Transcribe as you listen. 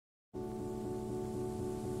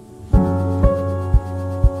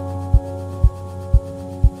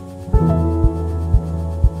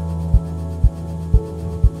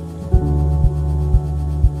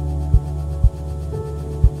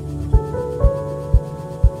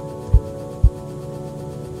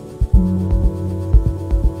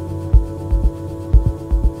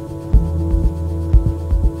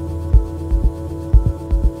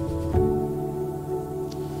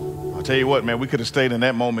tell you what, man, we could have stayed in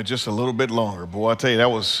that moment just a little bit longer. Boy, I tell you, that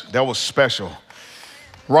was special.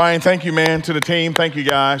 Ryan, thank you, man, to the team. Thank you,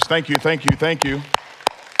 guys. Thank you.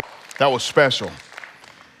 That was special.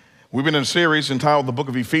 We've been in a series entitled The Book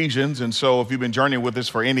of Ephesians, and so if you've been journeying with us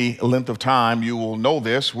for any length of time, you will know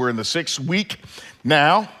this. We're in the 6th week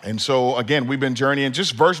now, and so again, we've been journeying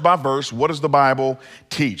just verse by verse. What does the Bible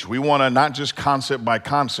teach? We want to not just concept by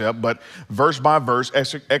concept, but verse by verse,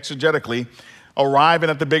 exegetically, arriving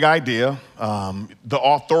at the big idea. The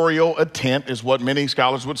authorial intent is what many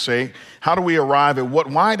scholars would say. How do we arrive at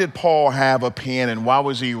why did Paul have a pen and why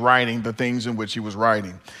was he writing the things in which he was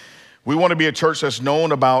writing? We want to be a church that's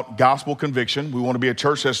known about gospel conviction. We want to be a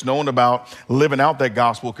church that's known about living out that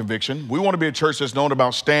gospel conviction. We want to be a church that's known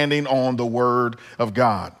about standing on the word of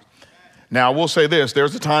God. Now, I will say this,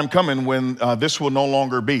 there's a time coming when this will no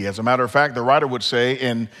longer be. As a matter of fact, the writer would say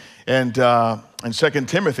in 2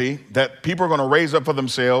 Timothy that people are going to raise up for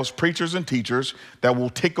themselves preachers and teachers that will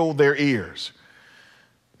tickle their ears.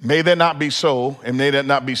 May that not be so, and may that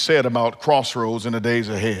not be said about Crossroads in the days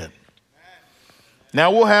ahead.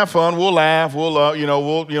 Now, we'll have fun, we'll laugh,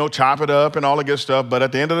 we'll chop it up and all the good stuff, but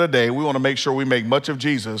at the end of the day, we want to make sure we make much of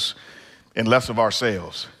Jesus and less of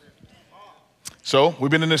ourselves. So we've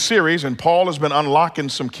been in this series, and Paul has been unlocking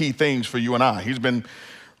some key things for you and I. He's been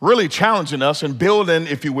really challenging us and building,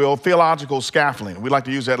 if you will, theological scaffolding. We like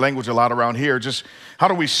to use that language a lot around here. Just how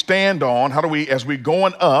do we stand on, how do we, as we're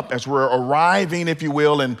going up, as we're arriving, if you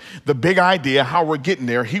will, in the big idea, how we're getting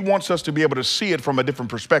there, he wants us to be able to see it from a different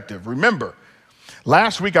perspective. Remember,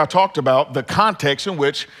 last week I talked about the context in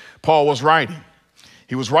which Paul was writing.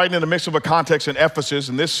 He was writing in the midst of a context in Ephesus,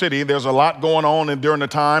 in this city. There's a lot going on, and during the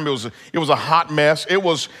time, it was a hot mess. It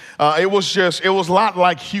was a lot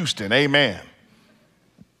like Houston, amen.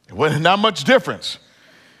 It wasn't not much difference.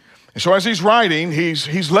 And so as he's writing,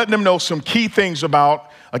 he's letting them know some key things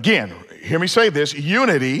about, again, hear me say this,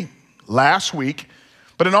 unity last week,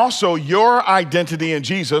 but then also your identity in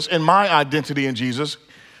Jesus and my identity in Jesus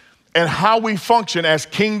and how we function as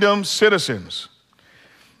kingdom citizens.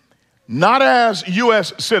 Not as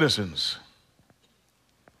U.S. citizens,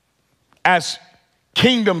 as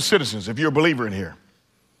kingdom citizens, if you're a believer in here.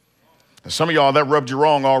 And some of y'all, that rubbed you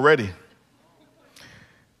wrong already.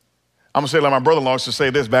 I'm going to say like my brother-in-law used to say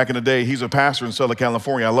this back in the day. He's a pastor in Southern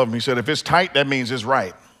California. I love him. He said, if it's tight, that means it's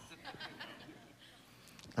right.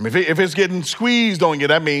 I mean, if it's getting squeezed on you,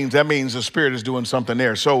 that means the Spirit is doing something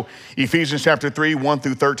there. So Ephesians chapter 3, 1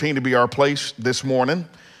 through 13 to be our place this morning.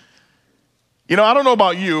 You know, I don't know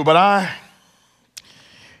about you, but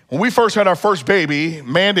when we first had our first baby,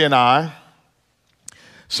 Mandy and I,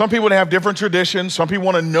 some people have different traditions. Some people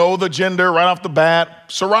want to know the gender right off the bat.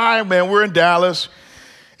 Sarai, man, we're in Dallas.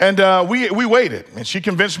 And we waited, and she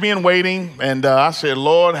convinced me in waiting, and I said,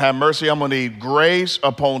 Lord, have mercy. I'm going to need grace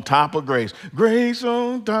upon top of grace. Grace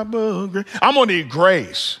on top of grace. I'm going to need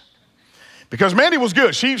grace. Because Mandy was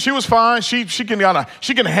good. She was fine. She can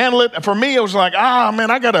handle it. For me, it was like,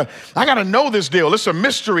 man, I gotta know this deal. It's a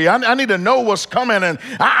mystery. I need to know what's coming, and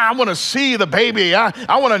I want to see the baby.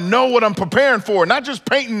 I want to know what I'm preparing for. Not just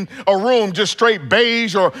painting a room just straight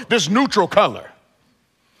beige or this neutral color.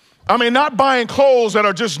 I mean, not buying clothes that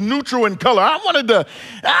are just neutral in color. I wanted to,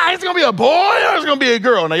 it's going to be a boy or it's going to be a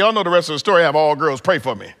girl. Now, y'all know the rest of the story. I have all girls. Pray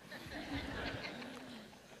for me.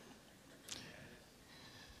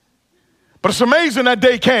 But it's amazing that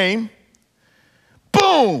day came.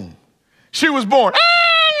 Boom. She was born.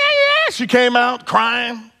 She came out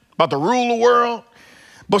crying about to rule the world.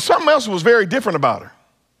 But something else was very different about her.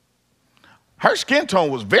 Her skin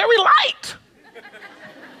tone was very light.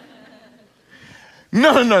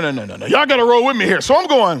 No. Y'all got to roll with me here. So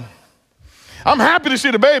I'm happy to see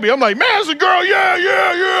the baby. I'm like, man, it's a girl. Yeah.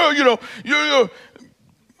 Yeah.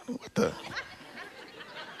 What the?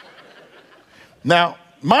 Now,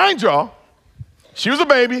 mind y'all, she was a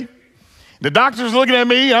baby. The doctor's looking at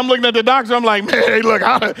me. I'm looking at the doctor. I'm like, man, hey, look,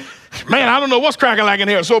 I don't know what's cracking like in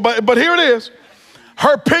here. So, but here it is.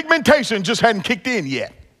 Her pigmentation just hadn't kicked in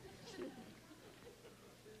yet.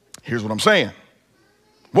 Here's what I'm saying.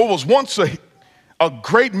 What was once a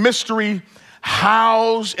great mystery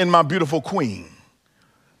housed in my beautiful queen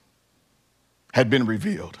had been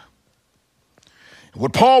revealed.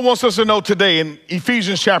 What Paul wants us to know today in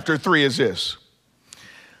Ephesians chapter 3 is this.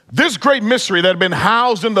 This great mystery that had been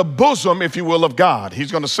housed in the bosom, if you will, of God.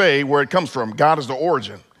 He's going to say where it comes from. God is the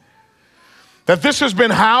origin. That this has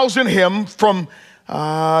been housed in him from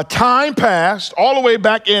time past, all the way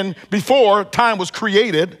back in before time was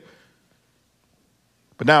created.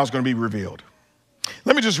 But now it's going to be revealed.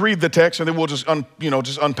 Let me just read the text and then we'll just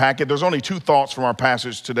unpack it. There's only 2 thoughts from our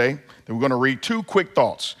passage today that we're going to read. 2 quick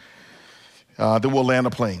thoughts. Then we'll land a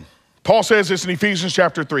plane. Paul says this in Ephesians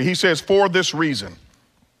chapter 3. He says, for this reason.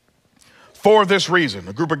 For this reason.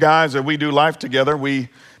 A group of guys that we do life together, we've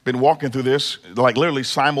been walking through this like literally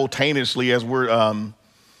simultaneously as we're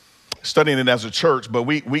studying it as a church, but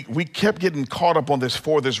we kept getting caught up on this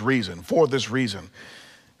for this reason, for this reason.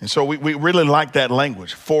 And so we really like that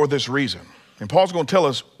language, for this reason. And Paul's going to tell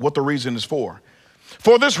us what the reason is for.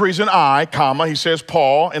 For this reason, he says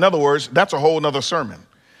Paul. In other words, that's a whole nother sermon.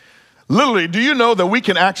 Literally, do you know that we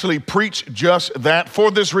can actually preach just that?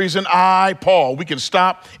 For this reason, Paul. We can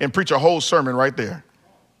stop and preach a whole sermon right there.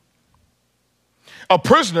 A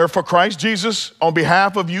prisoner for Christ Jesus on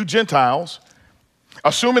behalf of you Gentiles,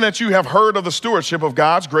 assuming that you have heard of the stewardship of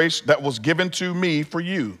God's grace that was given to me for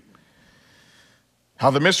you. How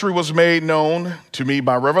the mystery was made known to me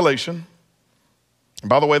by revelation. And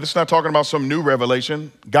by the way, this is not talking about some new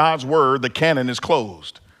revelation. God's word, the canon, is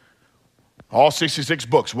closed. All 66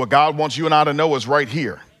 books. What God wants you and I to know is right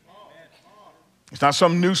here. It's not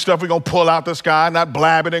some new stuff we're going to pull out the sky, not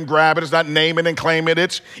blab it and grab it. It's not name it and claim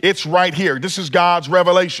it. It's right here. This is God's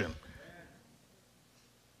revelation.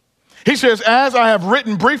 He says, as I have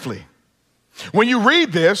written briefly. When you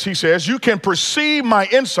read this, he says, you can perceive my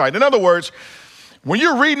insight. In other words, when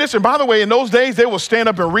you're reading this, and by the way, in those days, they will stand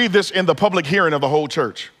up and read this in the public hearing of the whole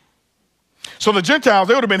church. So the Gentiles,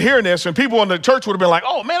 they would have been hearing this, and people in the church would have been like,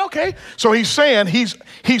 oh, man, okay. So he's saying he's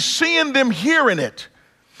seeing them hearing it,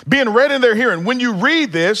 being read in their hearing. When you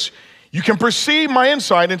read this, you can perceive my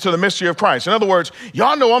insight into the mystery of Christ. In other words,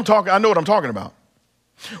 y'all know I know what I'm talking about.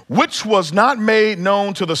 Which was not made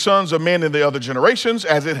known to the sons of men in the other generations,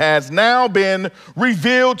 as it has now been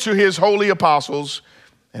revealed to his holy apostles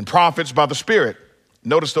and prophets by the Spirit.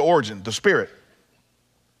 Notice the origin, the Spirit.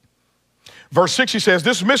 Verse 6, he says,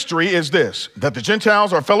 this mystery is this, that the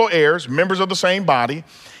Gentiles are fellow heirs, members of the same body,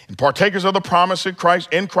 and partakers of the promise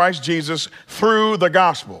in Christ Jesus through the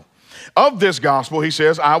gospel. Of this gospel, he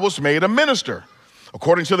says, I was made a minister,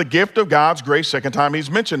 according to the gift of God's grace, second time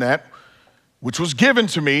he's mentioned that, which was given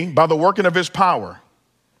to me by the working of his power.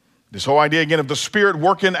 This whole idea, again, of the Spirit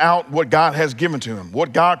working out what God has given to him.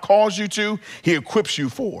 What God calls you to, he equips you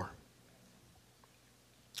for.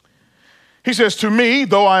 He says, to me,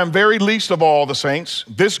 though I am very least of all the saints,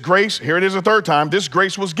 this grace, here it is a third time, this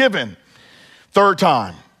grace was given. Third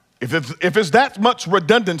time. If it's that much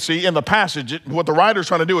redundancy in the passage, what the writer's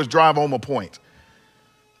trying to do is drive home a point.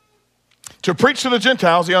 To preach to the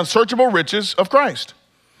Gentiles the unsearchable riches of Christ,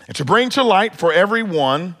 and to bring to light for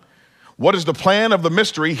everyone what is the plan of the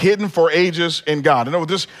mystery hidden for ages in God. In other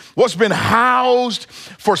words, what's been housed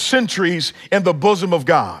for centuries in the bosom of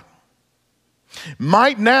God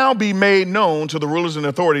might now be made known to the rulers and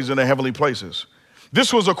authorities in the heavenly places.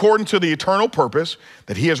 This was according to the eternal purpose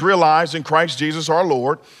that he has realized in Christ Jesus our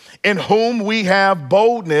Lord, in whom we have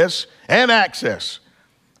boldness and access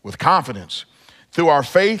with confidence through our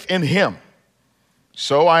faith in him.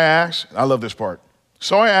 So I ask, I love this part.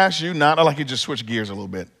 So I ask you not, I like you just switch gears a little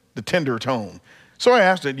bit, the tender tone. So I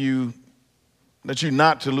ask that you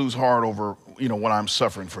not to lose heart over, when I'm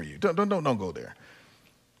suffering for you. Don't go there.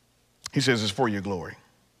 He says it's for your glory.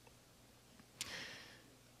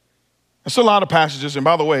 It's a lot of passages, and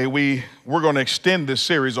by the way, we're going to extend this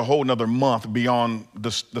series a whole nother month beyond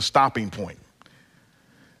the stopping point.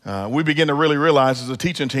 We begin to really realize as a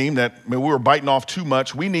teaching team that we were biting off too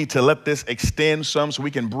much. We need to let this extend some so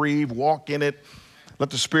we can breathe, walk in it, let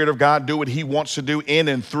the Spirit of God do what he wants to do in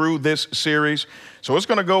and through this series. So we're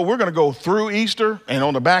going to go through Easter, and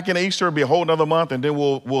on the back end of Easter, it'll be a whole nother month, and then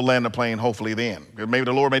we'll land the plane hopefully then. Maybe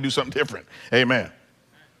the Lord may do something different. Amen.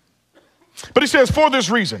 But he says, for this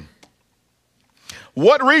reason.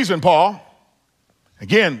 What reason, Paul?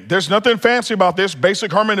 Again, there's nothing fancy about this.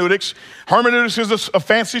 Basic hermeneutics. Hermeneutics is a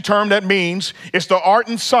fancy term that means it's the art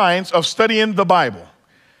and science of studying the Bible.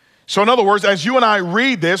 So in other words, as you and I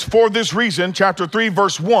read this, for this reason, chapter 3,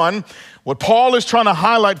 verse 1, what Paul is trying to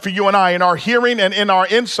highlight for you and I in our hearing and in our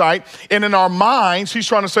insight and in our minds, he's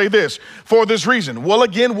trying to say this, for this reason. Well,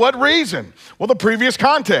 again, what reason? Well, the previous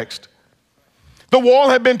context. The wall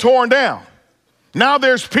had been torn down. Now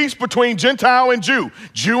there's peace between Gentile and Jew,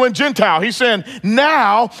 Jew and Gentile. He's saying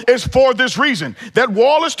now is for this reason. That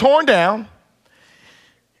wall is torn down,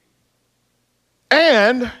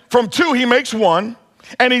 and from two he makes one.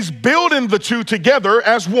 And he's building the two together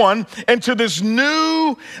as one into this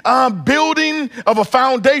new building of a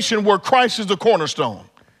foundation where Christ is the cornerstone.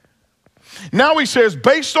 Now he says,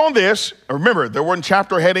 based on this, remember, there weren't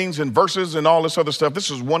chapter headings and verses and all this other stuff.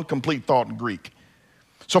 This is one complete thought in Greek.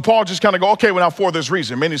 So Paul just kind of go, okay, well, now for this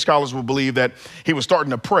reason. Many scholars will believe that he was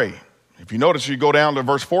starting to pray. If you notice, you go down to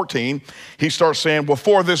verse 14, he starts saying, well,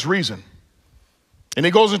 for this reason. And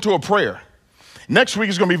he goes into a prayer. Next week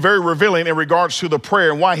is going to be very revealing in regards to the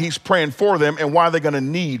prayer and why he's praying for them and why they're going to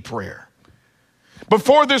need prayer. But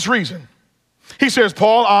for this reason, he says,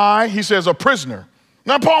 Paul, he says, a prisoner.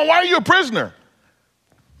 Now, Paul, why are you a prisoner?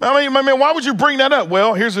 I mean, why would you bring that up?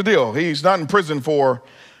 Well, here's the deal. He's not in prison for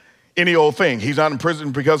any old thing. He's not in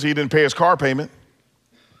prison because he didn't pay his car payment.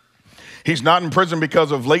 He's not in prison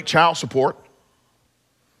because of late child support.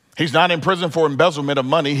 He's not in prison for embezzlement of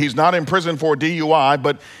money. He's not in prison for DUI.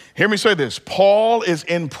 But hear me say this. Paul is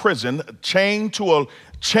in prison, chained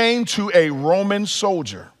to a Roman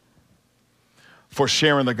soldier for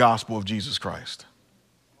sharing the gospel of Jesus Christ.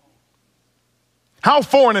 How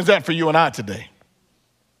foreign is that for you and I today?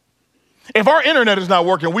 If our internet is not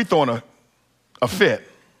working, we throwing a fit.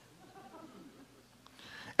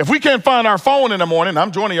 If we can't find our phone in the morning,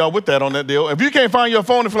 I'm joining y'all with that on that deal. If you can't find your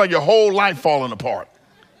phone, it feels like your whole life falling apart.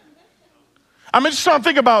 I mean, just trying to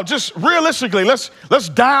think about, just realistically, let's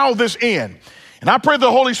dial this in. And I pray the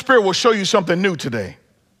Holy Spirit will show you something new today.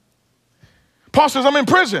 Paul says, I'm in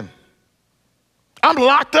prison. I'm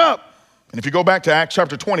locked up. And if you go back to Acts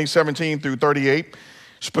chapter 20, 17 through 38,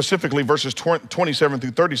 specifically verses 27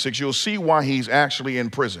 through 36, you'll see why he's actually in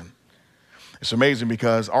prison. It's amazing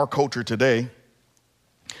because our culture today,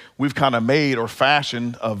 we've kind of made or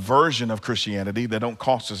fashioned a version of Christianity that don't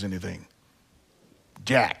cost us anything.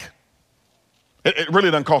 Jack. It really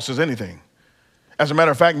doesn't cost us anything. As a matter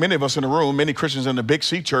of fact, many of us in the room, many Christians in the Big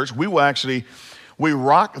C Church, we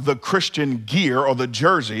rock the Christian gear or the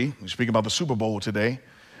jersey. We're speaking about the Super Bowl today.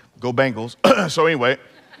 Go Bengals. So anyway,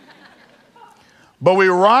 but we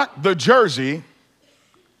rock the jersey,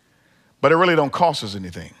 but it really don't cost us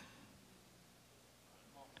anything.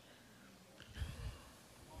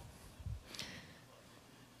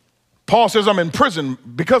 Paul says, I'm in prison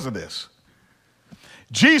because of this.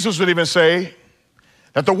 Jesus would even say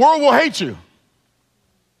that the world will hate you.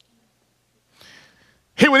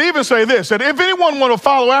 He would even say this, that if anyone want to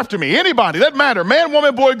follow after me, anybody, that matter, man,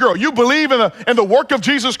 woman, boy, girl, you believe in the work of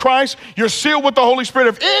Jesus Christ, you're sealed with the Holy Spirit.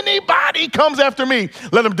 If anybody comes after me,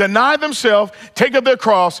 let them deny themselves, take up their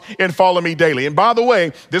cross, and follow me daily. And by the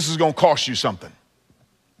way, this is going to cost you something.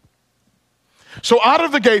 So out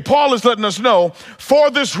of the gate, Paul is letting us know, for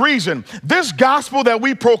this reason, this gospel that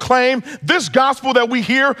we proclaim, this gospel that we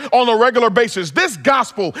hear on a regular basis, this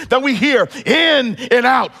gospel that we hear in and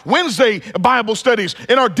out, Wednesday Bible studies,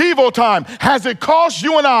 in our Devo time, has it cost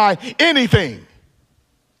you and I anything?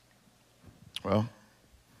 Well,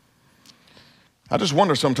 I just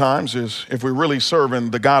wonder sometimes is if we're really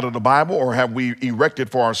serving the God of the Bible, or have we erected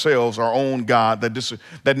for ourselves our own God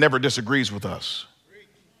that never disagrees with us?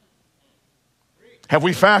 Have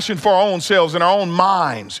we fashioned for our own selves in our own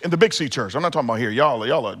minds in the Big C Church? I'm not talking about here.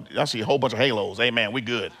 I see a whole bunch of halos. Amen, we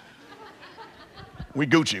good. We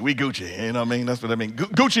Gucci. You know what I mean? That's what I mean.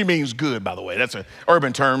 Gucci means good, by the way. That's an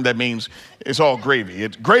urban term that means it's all gravy.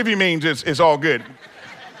 Gravy means it's all good.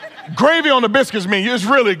 Gravy on the biscuits means it's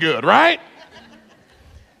really good, right?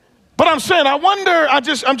 But I'm saying, I wonder,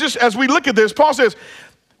 I'm just, as we look at this, Paul says,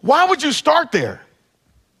 why would you start there?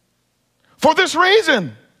 For this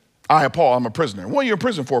reason. Paul, I'm a prisoner. What are you in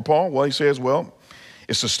prison for, Paul? Well, he says, well,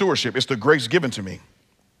 it's the stewardship. It's the grace given to me.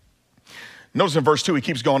 Notice in verse 2, he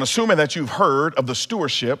keeps going, assuming that you've heard of the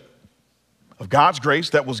stewardship of God's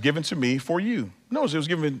grace that was given to me for you. Notice it was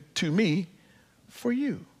given to me for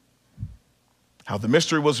you. How the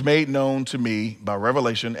mystery was made known to me by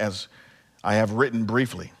revelation, as I have written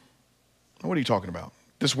briefly. What are you talking about?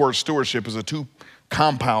 This word stewardship is a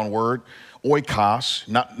two-compound word, oikos,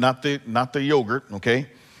 not the yogurt, okay?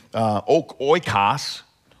 Oikos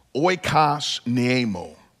pneuma.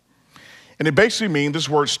 And it basically means, this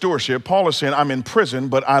word stewardship, Paul is saying, I'm in prison,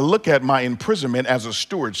 but I look at my imprisonment as a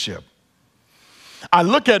stewardship. I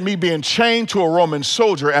look at me being chained to a Roman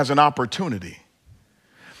soldier as an opportunity.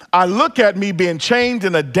 I look at me being chained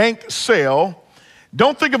in a dank cell.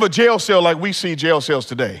 Don't think of a jail cell like we see jail cells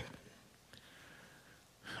today.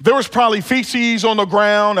 There was probably feces on the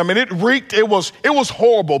ground. I mean, it reeked. It was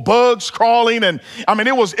horrible. Bugs crawling, and I mean,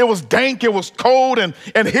 it was dank. It was cold. And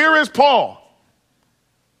here is Paul.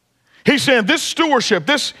 He's saying this stewardship,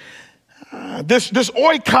 this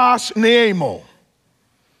oikos pneuma.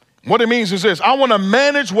 What it means is this: I want to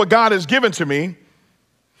manage what God has given to me,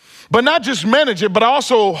 but not just manage it, but I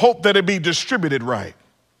also hope that it be distributed right.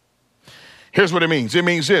 Here's what it means. It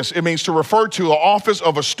means this. It means to refer to the office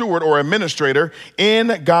of a steward or administrator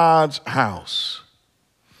in God's house.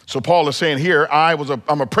 So Paul is saying here,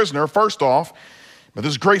 I'm a prisoner, first off, but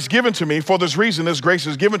this grace given to me. For this reason, this grace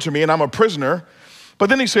is given to me, and I'm a prisoner. But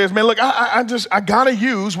then he says, man, look, I got to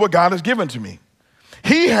use what God has given to me.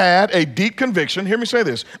 He had a deep conviction, hear me say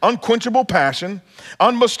this, unquenchable passion,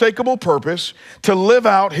 unmistakable purpose to live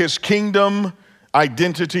out his kingdom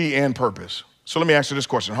identity and purpose. So let me ask you this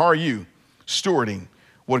question. How are you stewarding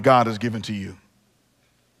what God has given to you?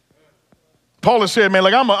 Paul has said, man,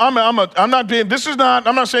 like I'm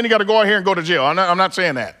not saying you got to go out here and go to jail. I'm not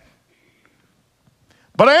saying that.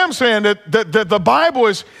 But I am saying that the Bible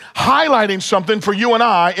is highlighting something for you and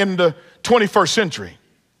I in the 21st century.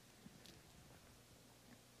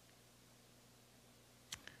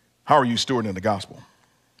 How are you stewarding the gospel?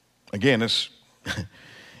 Again, it's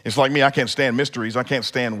like me. I can't stand mysteries. I can't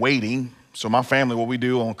stand waiting. So my family, what we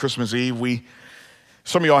do on Christmas Eve,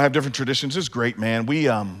 some of y'all have different traditions. It's great, man. We,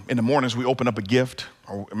 in the mornings, we open up a gift,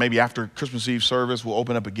 or maybe after Christmas Eve service, we'll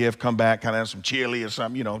open up a gift, come back, kind of have some chili or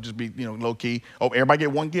something, just be, low key. Oh, everybody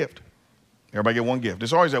get one gift. Everybody get one gift.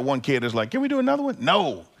 There's always that one kid that's like, can we do another one?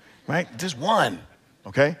 No, right? Just one,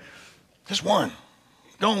 okay? Just one.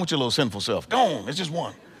 Go on with your little sinful self. Go on, it's just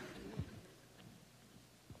one.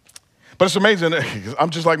 But it's amazing.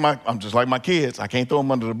 I'm just like my kids. I can't throw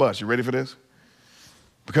them under the bus. You ready for this?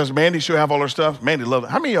 Because Mandy should have all her stuff. Mandy loves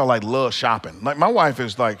it. How many of y'all love shopping? Like my wife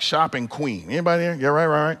is like shopping queen. Anybody here? Yeah,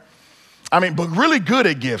 right. I mean, but really good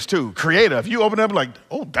at gifts too. Creative. You open it up like,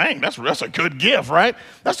 oh, dang, that's a good gift, right?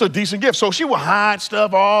 That's a decent gift. So she will hide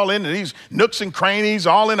stuff all into these nooks and crannies,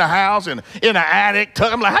 all in the house and in the attic.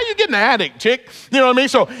 I'm like, how you get in the attic, chick? You know what I mean?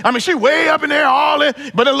 So, she way up in there, all in,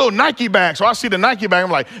 but a little Nike bag. So I see the Nike bag.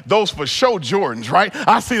 I'm like, those for show Jordans, right?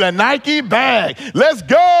 I see the Nike bag. Let's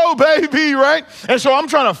go, baby, right? And so I'm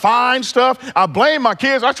trying to find stuff. I blame my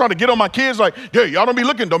kids. I try to get on my kids like, yeah, y'all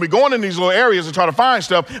don't be going in these little areas and try to find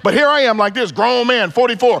stuff. But here I am, like this grown man,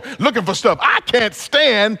 44, looking for stuff. I can't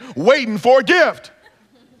stand waiting for a gift.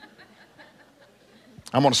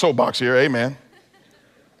 I'm on a soapbox here, amen.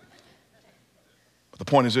 But the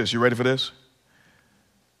point is this, you ready for this?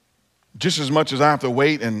 Just as much as I have to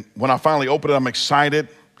wait, and when I finally open it, I'm excited.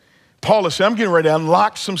 Paul is saying, I'm getting ready to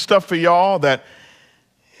unlock some stuff for y'all that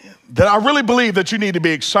I really believe that you need to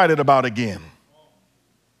be excited about again.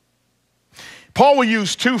 Paul will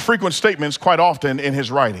use two frequent statements quite often in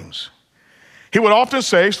his writings. He would often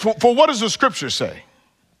say, for what does the scripture say?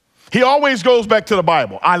 He always goes back to the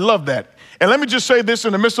Bible. I love that. And let me just say this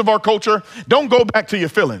in the midst of our culture, don't go back to your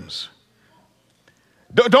feelings.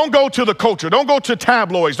 Don't go to the culture. Don't go to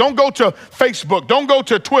tabloids. Don't go to Facebook. Don't go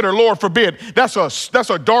to Twitter, Lord forbid. That's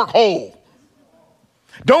a dark hole.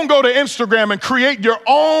 Don't go to Instagram and create your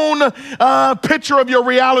own picture of your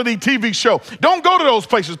reality TV show. Don't go to those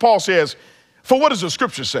places, Paul says, for what does the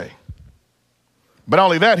scripture say? But not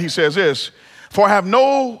only that, he says this, for I have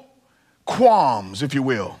no qualms, if you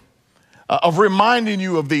will, of reminding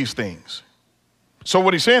you of these things. So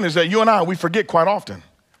what he's saying is that you and I, we forget quite often.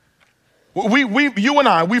 You and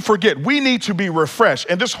I, we forget. We need to be refreshed.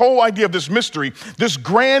 And this whole idea of this mystery, this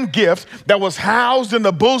grand gift that was housed in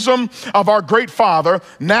the bosom of our great Father,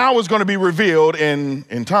 now is going to be revealed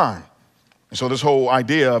in time. And so this whole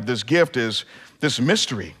idea of this gift is this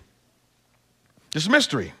mystery. This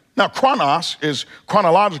mystery. Now, chronos is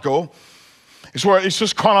chronological. It's where it's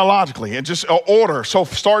just chronologically. It's just an order. So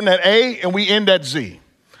starting at A and we end at Z.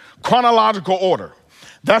 Chronological order.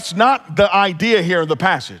 That's not the idea here in the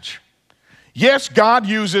passage. Yes, God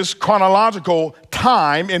uses chronological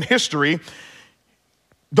time in history.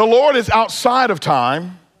 The Lord is outside of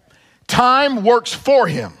time. Time works for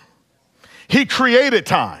him. He created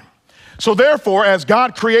time. So therefore, as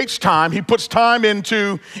God creates time, he puts time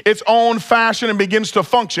into its own fashion and begins to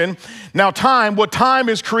function. Now what time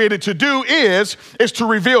is created to do is to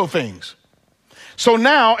reveal things. So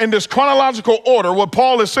now in this chronological order, what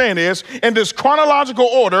Paul is saying is, in this chronological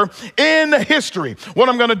order in history, what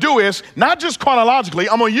I'm going to do is, not just chronologically,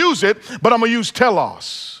 I'm going to use it, but I'm going to use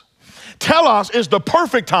telos. Telos is the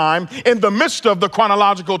perfect time in the midst of the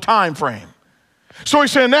chronological time frame. So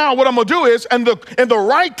he's saying now what I'm going to do is, in the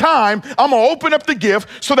right time, I'm going to open up the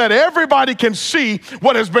gift so that everybody can see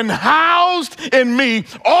what has been housed in me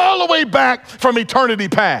all the way back from eternity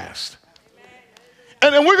past.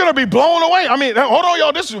 And then we're going to be blown away. I mean, hold on,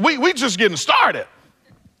 y'all. We just getting started.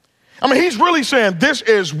 I mean, he's really saying this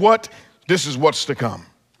is what's to come.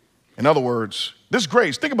 In other words, this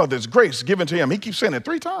grace, think about this, grace given to him. He keeps saying it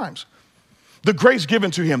 3 times. The grace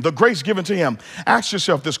given to him, the grace given to him. Ask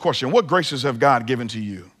yourself this question. What graces have God given to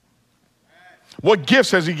you? What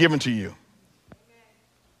gifts has he given to you?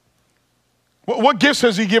 What gifts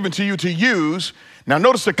has he given to you to use? Now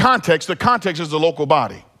notice the context. The context is the local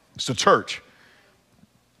body. It's the church.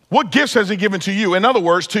 What gifts has he given to you? In other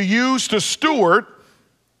words, to use, to steward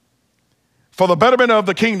for the betterment of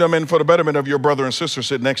the kingdom and for the betterment of your brother and sister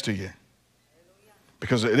sitting next to you.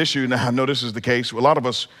 Because an issue, now I know this is the case, a lot of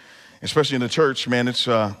us, especially in the church, man, it's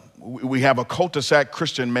we have a cul-de-sac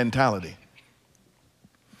Christian mentality.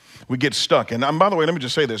 We get stuck. And by the way, let me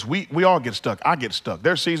just say this. We all get stuck. I get stuck.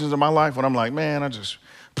 There's seasons in my life when I'm like, man,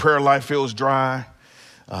 prayer life feels dry.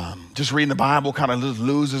 Just reading the Bible kind of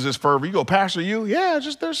loses its fervor. You go, Pastor, you? Yeah,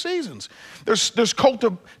 there's seasons. There's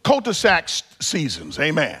cul-de-sac seasons.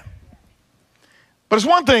 Amen. But it's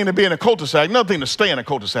one thing to be in a cul-de-sac, another thing to stay in a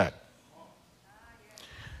cul-de-sac.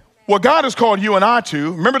 What God has called you and I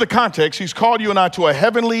to, remember the context, he's called you and I to a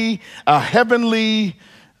heavenly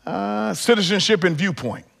citizenship and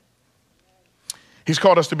viewpoint. He's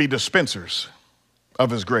called us to be dispensers of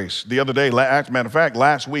his grace. The other day, matter of fact,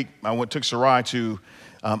 last week, I took Sarai to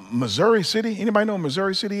Missouri City. Anybody know what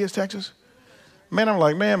Missouri City is, Texas? Man, I'm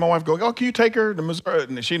like, man, my wife goes, oh, can you take her to Missouri?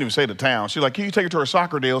 And she didn't even say the town. She's like, can you take her to her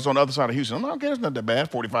soccer deal? It's on the other side of Houston. I'm like, okay, that's not that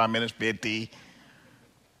bad, 45 minutes, 50.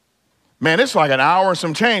 Man, it's like an hour and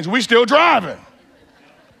some change. We still driving.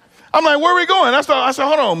 I'm like, where are we going? I said,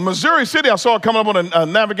 hold on, Missouri City. I saw it coming up on a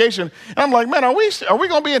navigation. And I'm like, man, are we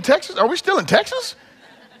going to be in Texas? Are we still in Texas?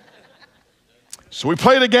 So we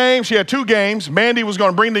played a game. She had 2 games. Mandy was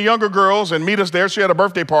going to bring the younger girls and meet us there. She had a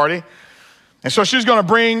birthday party. And so she's going to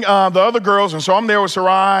bring the other girls. And so I'm there with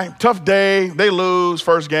Sarai. Tough day. They lose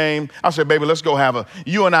first game. I said, baby, let's go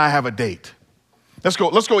you and I have a date. Let's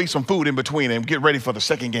go eat some food in between and get ready for the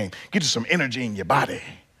second game. Get you some energy in your body.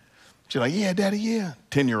 She's like, yeah, Daddy, yeah.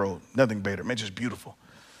 10-year-old, nothing better. Man, just beautiful.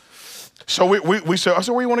 So we said, I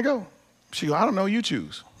said, where you want to go? She goes, I don't know, you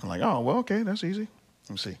choose. I'm like, oh, well, okay, that's easy.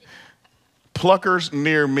 Let me see. Pluckers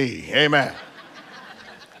near me, amen.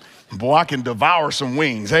 Boy, I can devour some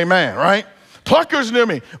wings, amen, right? Pluckers near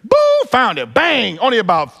me. Boom, found it, bang. It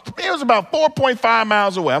was about 4.5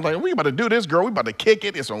 miles away. I'm like, we about to do this, girl. We about to kick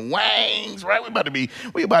it. It's some wangs, right? We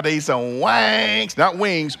about to eat some wangs, not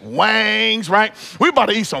wings, wangs, right? We about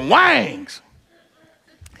to eat some wangs.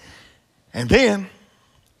 And then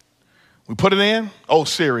we put it in. Oh,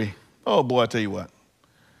 Siri. Oh, boy, I tell you what.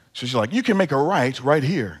 So she's like, you can make a right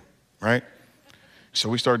here, right? So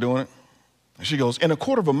we start doing it. And she goes, in a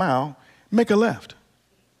quarter of a mile, make a left.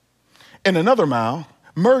 In another mile,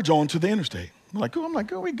 merge onto the interstate. I'm like,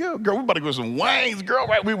 girl, we good. Girl, we about to get some wangs, girl,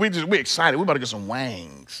 right? We excited. We about to get some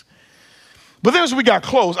wangs. But then as we got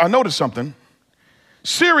close, I noticed something.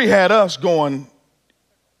 Siri had us going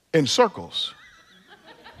in circles.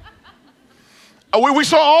 We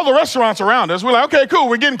saw all the restaurants around us. We're like, okay, cool,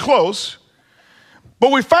 we're getting close.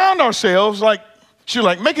 But we found ourselves she's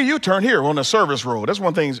like, make a U-turn here on the service road. That's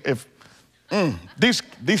one thing,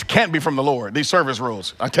 these can't be from the Lord, these service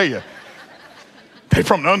roads, I tell you. They're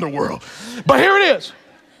from the underworld. But here it is.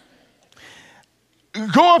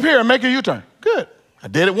 Go up here and make a U-turn. Good. I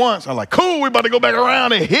did it once. I'm like, cool, we about to go back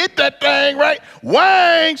around and hit that thing, right?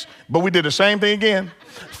 Wangs. But we did the same thing again.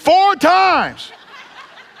 4 times.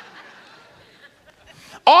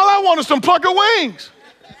 All I want is some plucker wings.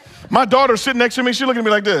 My daughter's sitting next to me. She's looking at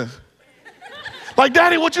me like this. Like,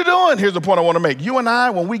 Daddy, what you doing? Here's the point I want to make. You and I,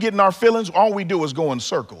 when we get in our feelings, all we do is go in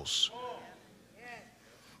circles.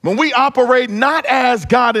 When we operate not as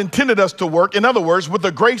God intended us to work, in other words, with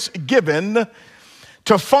the grace given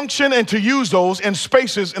to function and to use those in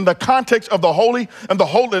spaces in the context of the holy and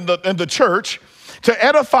the church, to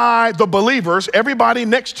edify the believers, everybody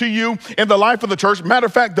next to you in the life of the church, matter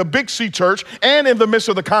of fact, the Big C church, and in the midst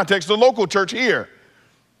of the context, the local church here.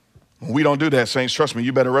 When we don't do that, saints, trust me,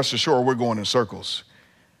 you better rest assured we're going in circles.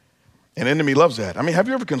 And the enemy loves that. I mean, have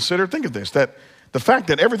you ever considered, think of this, that the fact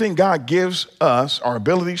that everything God gives us, our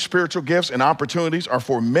abilities, spiritual gifts, and opportunities are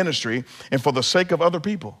for ministry and for the sake of other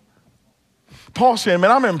people. Paul saying,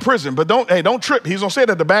 man, I'm in prison, but don't trip. He's going to say it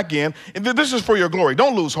at the back end. This is for your glory.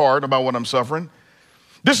 Don't lose heart about what I'm suffering.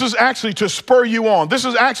 This is actually to spur you on. This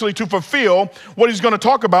is actually to fulfill what he's going to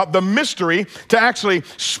talk about, the mystery, to actually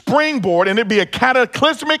springboard, and it be a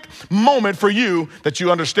cataclysmic moment for you that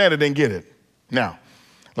you understand it and get it. Now,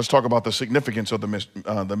 let's talk about the significance of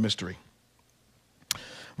the mystery.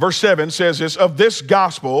 Verse 7 says this, of this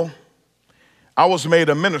gospel I was made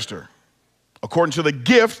a minister. According to the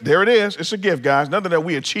gift, there it is, it's a gift, guys. Nothing that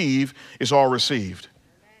we achieve is all received.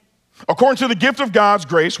 According to the gift of God's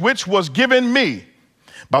grace, which was given me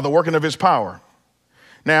by the working of his power.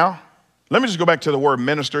 Now, let me just go back to the word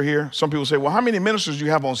minister here. Some people say, well, how many ministers do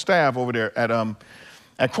you have on staff over there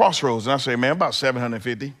at Crossroads? And I say, man, about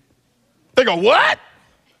 750. They go, what?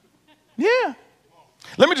 Yeah.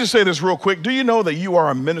 Let me just say this real quick. Do you know that you are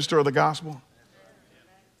a minister of the gospel?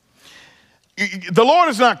 The Lord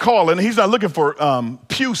is not calling. He's not looking for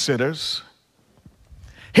pew sitters.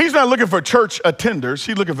 He's not looking for church attenders.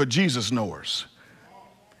 He's looking for Jesus knowers.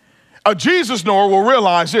 A Jesus knower will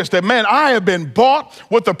realize this, that man, I have been bought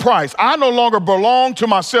with a price. I no longer belong to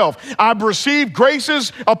myself. I've received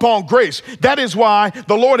graces upon grace. That is why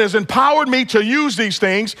the Lord has empowered me to use these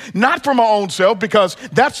things, not for my own self, because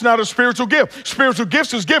that's not a spiritual gift. Spiritual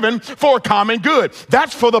gifts is given for a common good.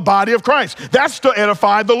 That's for the body of Christ. That's to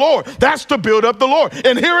edify the Lord. That's to build up the Lord.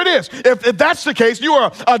 And here it is. If that's the case, you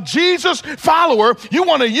are a Jesus follower. You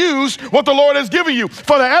want to use what the Lord has given you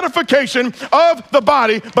for the edification of the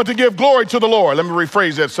body, but to give glory to the Lord. Let me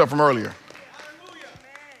rephrase that stuff from earlier.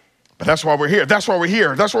 But that's why we're here. That's why we're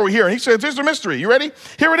here. That's why we're here. And he says, there's a mystery. You ready?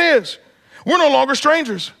 Here it is. We're no longer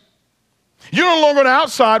strangers. You're no longer on the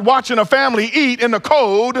outside watching a family eat in the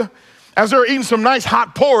cold as they're eating some nice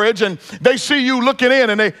hot porridge, and they see you looking in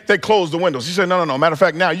and they close the windows. He said, no. Matter of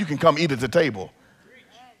fact, now you can come eat at the table.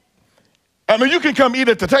 I mean, you can come eat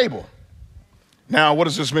at the table. Now, what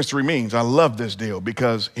does this mystery mean? I love this deal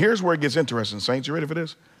because here's where it gets interesting, saints. You ready for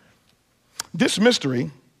this? This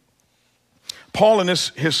mystery, Paul in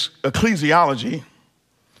his ecclesiology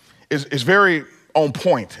is very on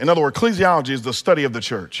point. In other words, ecclesiology is the study of the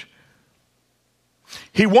church.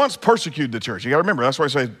 He once persecuted the church. You got to remember, that's why I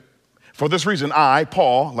say, for this reason, I,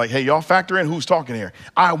 Paul, like, hey, y'all factor in who's talking here.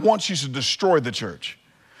 I want you to destroy the church.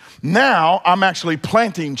 Now I'm actually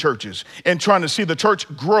planting churches and trying to see the church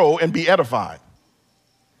grow and be edified.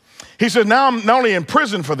 He said, now I'm not only in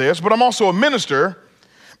prison for this, but I'm also a minister.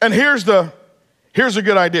 And here's a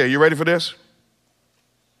good idea. You ready for this?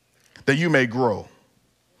 That you may grow,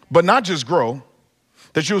 but not just grow,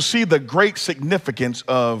 that you'll see the great significance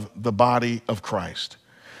of the body of Christ.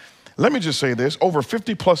 Let me just say this, over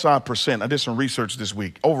 50 plus odd percent, I did some research this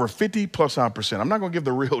week, over 50 plus odd percent, I'm not gonna give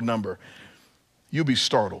the real number, you'll be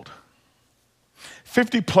startled.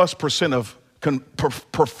 50 plus percent of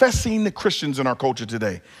professing Christians in our culture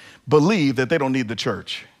today believe that they don't need the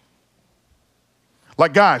church.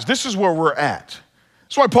 Like, guys, this is where we're at.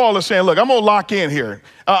 That's why Paul is saying, look, I'm going to lock in here.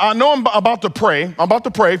 I know I'm about to pray. I'm about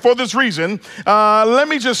to pray for this reason. Let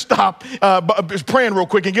me just stop praying real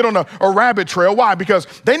quick and get on a rabbit trail. Why? Because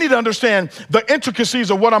they need to understand the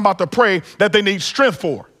intricacies of what I'm about to pray that they need strength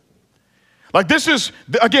for. Like this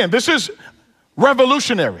is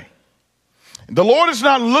revolutionary. The Lord is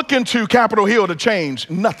not looking to Capitol Hill to change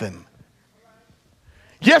nothing.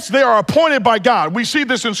 Yes, they are appointed by God. We see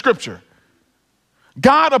this in Scripture.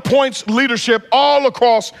 God appoints leadership all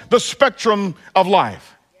across the spectrum of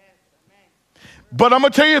life. But I'm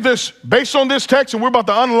going to tell you this, based on this text, and we're about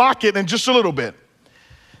to unlock it in just a little bit.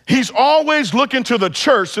 He's always looking to the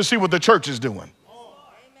church to see what the church is doing.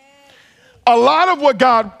 A lot of what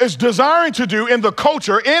God is desiring to do in the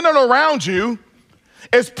culture, in and around you,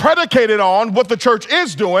 is predicated on what the church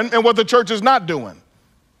is doing and what the church is not doing.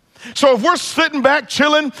 So if we're sitting back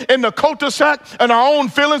chilling in the cul-de-sac and our own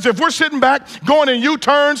feelings, if we're sitting back going in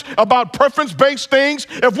U-turns about preference-based things,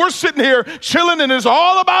 if we're sitting here chilling and it's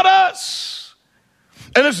all about us,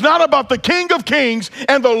 and it's not about the King of Kings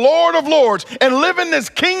and the Lord of Lords and living this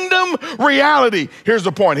kingdom reality, here's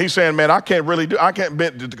the point. He's saying, man, I can't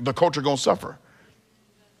bet the culture gonna suffer.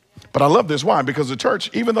 But I love this. Why? Because the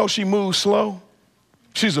church, even though she moves slow,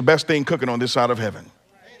 she's the best thing cooking on this side of heaven.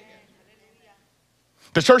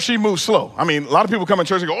 The church, she moves slow. I mean, a lot of people come in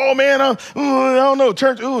church and go, oh man, I don't know,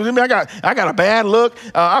 church, I got a bad look.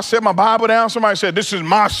 I set my Bible down. Somebody said, this is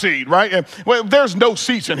my seat, right? And, well, there's no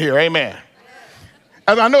seats in here, amen.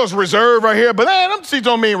 And I know it's reserved right here, but them seats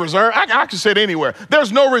don't mean reserved. I can sit anywhere.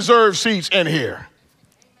 There's no reserved seats in here.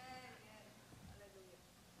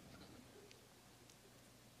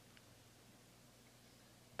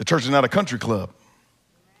 The church is not a country club.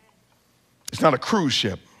 It's not a cruise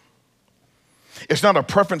ship. It's not a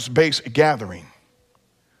preference-based gathering.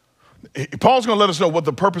 Paul's going to let us know what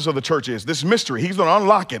the purpose of the church is. This mystery, he's going to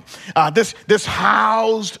unlock it. This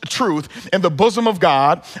housed truth in the bosom of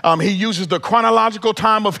God. He uses the chronological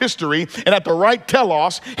time of history, and at the right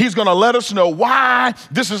telos, he's going to let us know why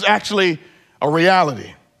this is actually a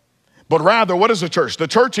reality. But rather, what is the church? The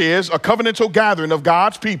church is a covenantal gathering of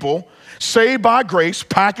God's people, saved by grace,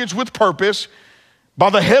 packaged with purpose, by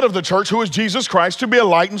the head of the church, who is Jesus Christ, to be a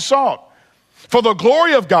light and salt, for the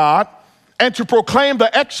glory of God, and to proclaim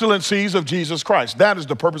the excellencies of Jesus Christ. That is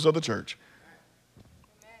the purpose of the church.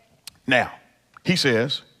 Now, he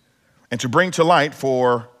says, and to bring to light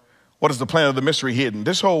for what is the plan of the mystery hidden.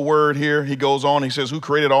 This whole word here, he goes on, he says, who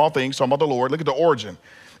created all things, talking about the Lord. Look at the origin.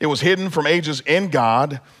 It was hidden from ages in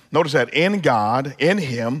God. Notice that, in God, in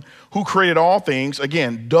him, who created all things.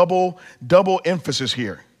 Again, double emphasis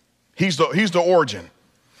here. He's the origin.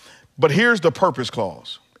 But here's the purpose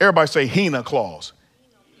clause. Everybody say Hina clause.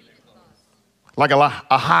 Like a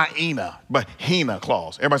hyena, but Hina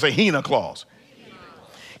clause. Everybody say Hina clause.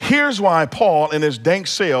 Here's why Paul, in his dank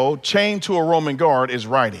cell, chained to a Roman guard, is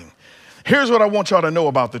writing. Here's what I want y'all to know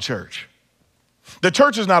about the church. The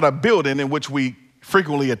church is not a building in which we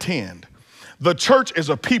frequently attend. The church is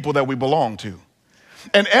a people that we belong to.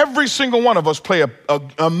 And every single one of us play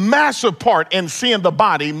a massive part in seeing the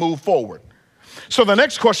body move forward. So the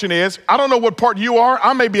next question is, I don't know what part you are.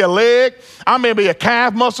 I may be a leg. I may be a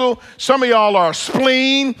calf muscle. Some of y'all are a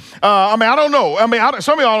spleen. I don't know.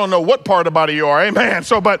 Some of y'all don't know what part of the body you are. Amen.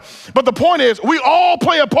 But the point is, we all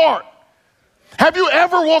play a part. Have you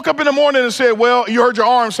ever woke up in the morning and said, well, you heard your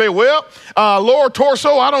arm say, well, lower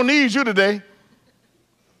torso, I don't need you today.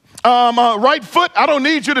 Right foot, I don't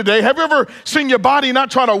need you today. Have you ever seen your body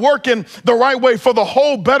not trying to work in the right way for the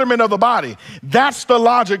whole betterment of the body? That's the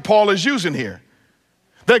logic Paul is using here.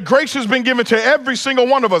 That grace has been given to every single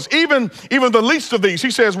one of us, even the least of these.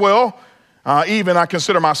 He says, well, even I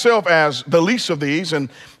consider myself as the least of these. And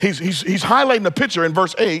he's highlighting the picture in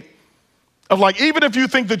verse 8 of like, even if you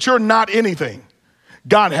think that you're not anything,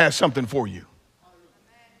 God has something for you.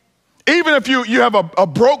 Even if you have a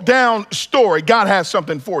broke down story, God has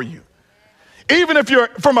something for you. Even if you're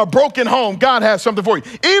from a broken home, God has something for you.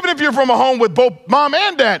 Even if you're from a home with both mom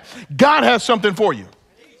and dad, God has something for you.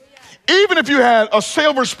 Even if you had a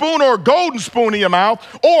silver spoon or a golden spoon in your mouth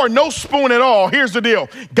or no spoon at all, here's the deal.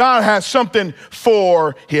 God has something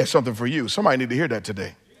He has something for you. Somebody need to hear that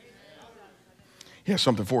today. He has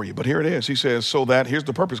something for you. But here it is. He says, so that, here's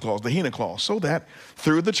the purpose clause, the Hina clause, so that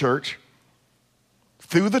through the church,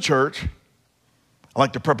 I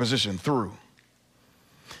like the preposition through.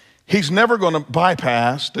 He's never going to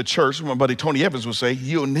bypass the church. My buddy Tony Evans would say,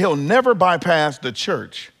 he'll never bypass the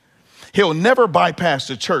church. He'll never bypass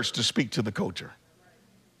the church to speak to the culture.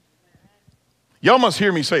 Y'all must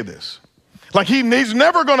hear me say this. Like he's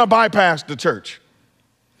never going to bypass the church.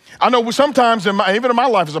 I know sometimes, even in my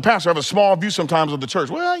life as a pastor, I have a small view sometimes of the church.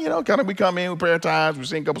 Well, kind of we come in, we pray our tithes, we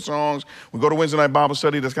sing a couple songs, we go to Wednesday night Bible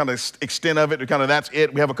study. That's kind of the extent of it. That's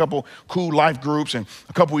it. We have a couple cool life groups and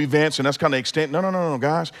a couple events, and that's kind of the extent. No,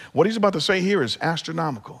 guys. What he's about to say here is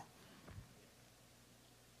astronomical.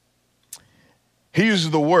 He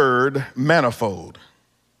uses the word manifold.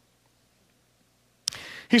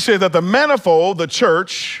 He said that the manifold, the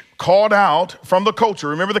church, called out from the culture.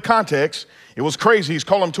 Remember the context. It was crazy. He's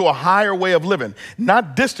calling them to a higher way of living,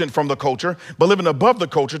 not distant from the culture, but living above the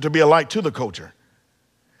culture to be a light to the culture.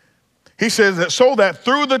 He says that so that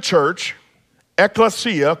through the church,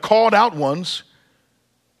 ecclesia, called out ones,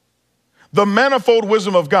 the manifold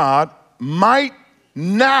wisdom of God might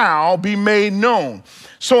now be made known.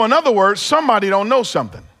 So in other words, somebody don't know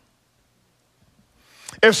something.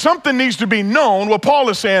 If something needs to be known, well, Paul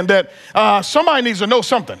is saying that somebody needs to know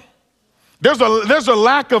something. There's a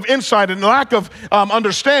lack of insight and lack of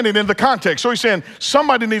understanding in the context. So he's saying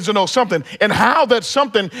somebody needs to know something, and how that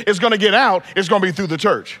something is going to get out is going to be through the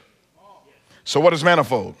church. So what is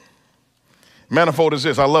manifold? Manifold is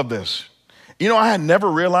this. I love this. I had never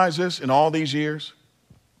realized this in all these years.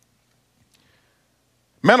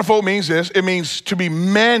 Manifold means this. It means to be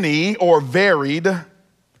many or varied. It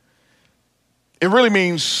really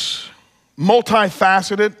means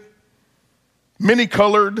multifaceted,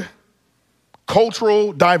 many-colored,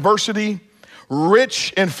 cultural diversity,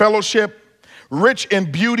 rich in fellowship, rich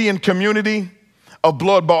in beauty and community of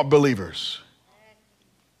blood-bought believers.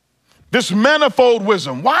 This manifold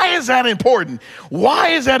wisdom. Why is that important? Why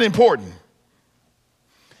is that important?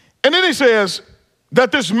 And then he says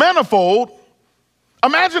that this manifold,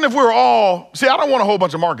 imagine if we were all, I don't want a whole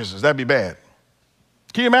bunch of Marcuses. That'd be bad.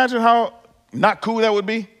 Can you imagine how not cool that would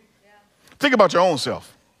be? Yeah. Think about your own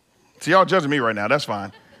self. See, y'all judging me right now. That's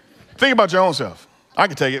fine. Think about your own self. I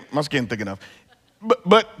can take it. My skin thick enough.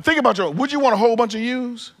 But think about would you want a whole bunch of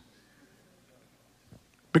yous?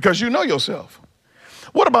 Because you know yourself.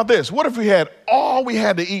 What about this? What if all we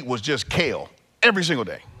had to eat was just kale every single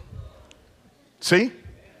day? See?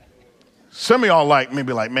 Some of y'all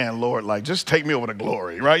maybe man, Lord, just take me over to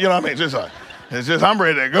glory, right? You know what I mean? It's just, I'm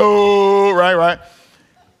ready to go, right?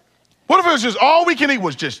 What if it was just all we can eat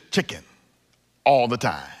was just chicken all the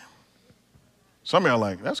time? Some of y'all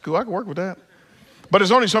are that's cool, I can work with that. But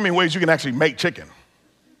there's only so many ways you can actually make chicken.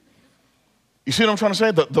 You see what I'm trying to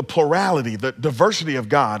say? The plurality, the diversity of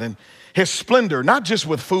God and his splendor, not just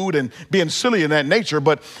with food and being silly in that nature,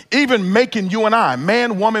 but even making you and I,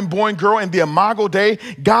 man, woman, boy, and girl, in the Imago Dei.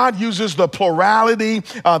 God uses the plurality,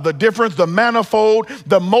 the difference, the manifold,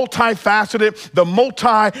 the multifaceted, the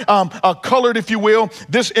multi-colored, if you will,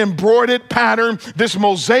 this embroidered pattern, this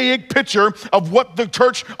mosaic picture of what the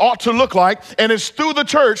church ought to look like. And it's through the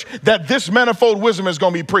church that this manifold wisdom is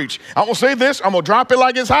going to be preached. I'm going to say this. I'm going to drop it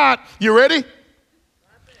like it's hot. You ready?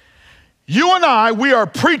 You and I, we are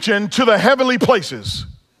preaching to the heavenly places.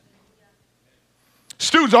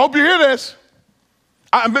 Students, I hope you hear this.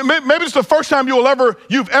 Maybe it's the first time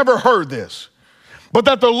you've ever heard this. But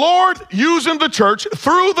that the Lord using the church,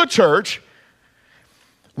 through the church,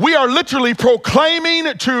 we are literally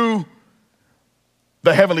proclaiming to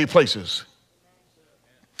the heavenly places.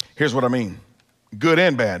 Here's what I mean. Good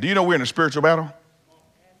and bad. Do you know we're in a spiritual battle?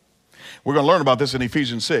 We're going to learn about this in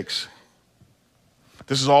Ephesians 6.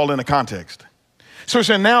 This is all in a context. So he's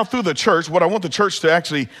saying now through the church, what I want the church to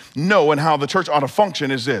actually know and how the church ought to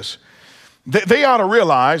function is this. They ought to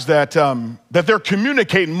realize that they're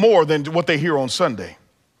communicating more than what they hear on Sunday.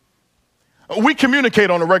 We communicate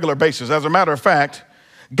on a regular basis. As a matter of fact,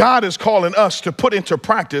 God is calling us to put into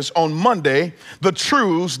practice on Monday the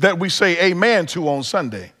truths that we say amen to on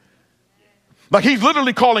Sunday. Like he's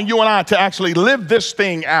literally calling you and I to actually live this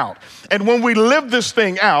thing out. And when we live this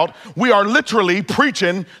thing out, we are literally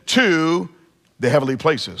preaching to the heavenly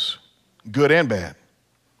places, good and bad.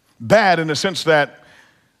 Bad in the sense that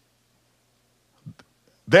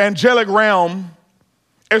the angelic realm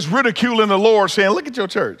is ridiculing the Lord, saying, look at your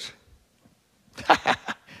church.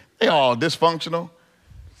 They all dysfunctional.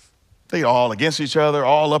 They all against each other,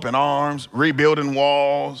 all up in arms, rebuilding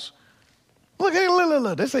walls. Look, hey,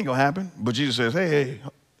 look, this ain't gonna happen. But Jesus says, hey,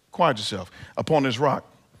 quiet yourself. Upon this rock,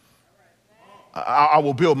 I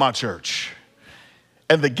will build my church,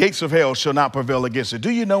 and the gates of hell shall not prevail against it.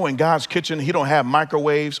 Do you know in God's kitchen, he don't have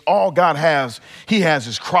microwaves? All God has, he has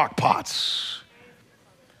his crock pots.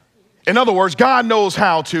 In other words, God knows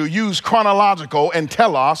how to use chronological and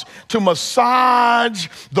telos to massage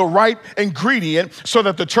the right ingredient so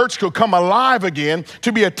that the church could come alive again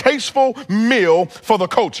to be a tasteful meal for the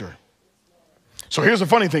culture. So here's the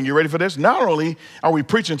funny thing. You ready for this? Not only are we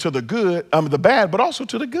preaching to the bad, but also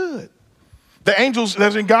to the good. The angels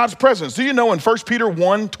that's in God's presence. Do you know in 1 Peter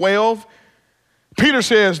 1:12, Peter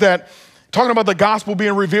says that, talking about the gospel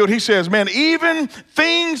being revealed, he says, man, even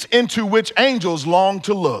things into which angels long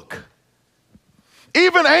to look.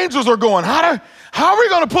 Even angels are going, how are we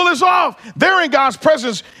going to pull this off? They're in God's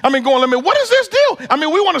presence. Going, what is this deal?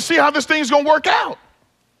 We want to see how this thing's going to work out.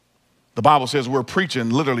 The Bible says we're preaching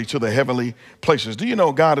literally to the heavenly places. Do you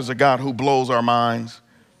know God is a God who blows our minds?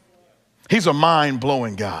 He's a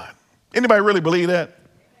mind-blowing God. Anybody really believe that?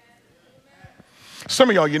 Some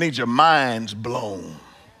of y'all, you need your minds blown.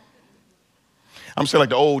 I'm saying like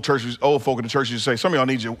the old folk in the church used to say, some of y'all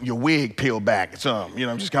need your wig peeled back. Some,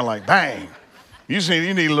 just kind of like bang. You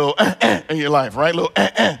need a little in your life, right? A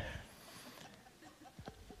little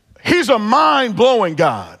He's a mind-blowing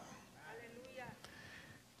God.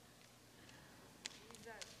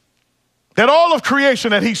 That all of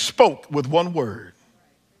creation that he spoke with one word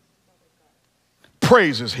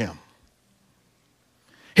praises him.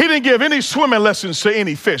 He didn't give any swimming lessons to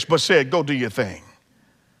any fish, but said, go do your thing.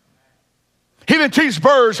 He didn't teach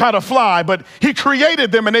birds how to fly, but he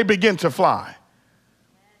created them and they began to fly.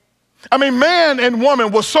 Man and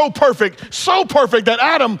woman was so perfect that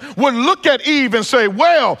Adam would look at Eve and say,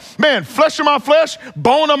 well, man, flesh of my flesh,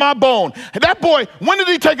 bone of my bone. That boy, when did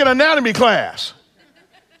he take an anatomy class?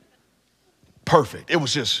 Perfect. It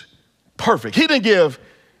was just perfect. He didn't give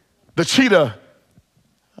the cheetah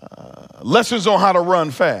lessons on how to run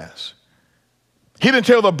fast. He didn't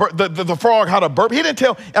tell the frog how to burp. He didn't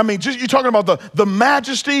tell, you're talking about the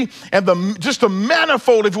majesty and just the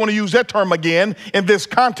manifold, if you want to use that term again in this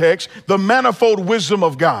context, the manifold wisdom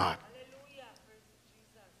of God.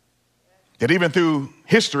 That even through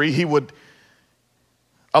history, he would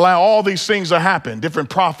allow all these things to happen, different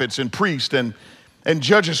prophets and priests and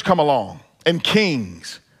judges come along and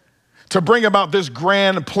kings to bring about this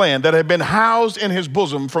grand plan that had been housed in his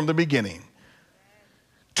bosom from the beginning.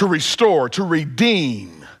 To restore, to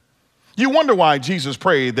redeem. You wonder why Jesus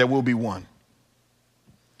prayed that we'll be one.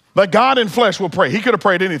 But God in flesh will pray. He could have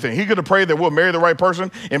prayed anything. He could have prayed that we'll marry the right person.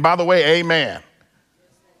 And by the way, amen.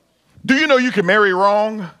 Do you know you can marry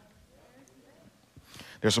wrong?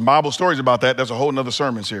 There's some Bible stories about that. That's a whole nother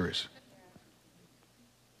sermon series.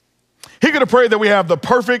 He could have prayed that we have the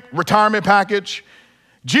perfect retirement package.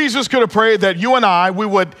 Jesus could have prayed that you and I, we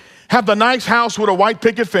would have the nice house with a white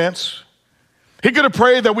picket fence. He could have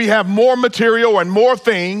prayed that we have more material and more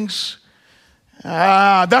things.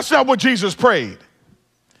 That's not what Jesus prayed.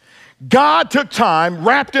 God took time,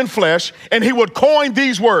 wrapped in flesh, and he would coin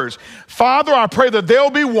these words. Father, I pray that they'll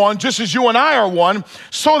be one, just as you and I are one,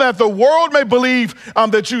 so that the world may believe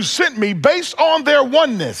that you sent me based on their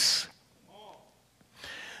oneness.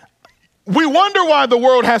 We wonder why the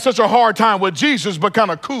world has such a hard time with Jesus, but kind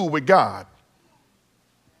of cool with God.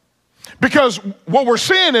 Because what we're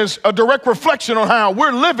seeing is a direct reflection on how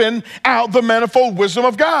we're living out the manifold wisdom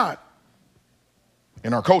of God.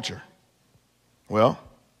 in our culture? Well,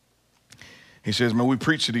 he says, man, we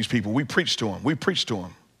preach to these people. We preach to them. We preach to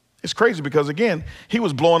them. It's crazy because, again, he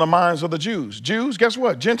was blowing the minds of the Jews. Jews, guess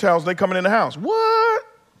what? Gentiles, they coming in the house. What?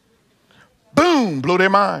 Boom, blew their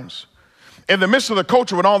minds. In the midst of the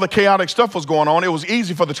culture, when all the chaotic stuff was going on, it was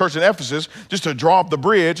easy for the church in Ephesus just to draw up the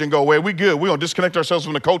bridge and go, well, we good. We're going to disconnect ourselves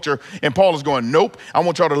from the culture. And Paul is going, nope, I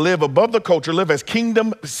want y'all to live above the culture, live as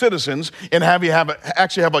kingdom citizens, and actually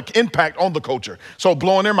have an impact on the culture. So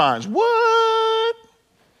blowing their minds. What?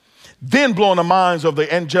 Then blowing the minds of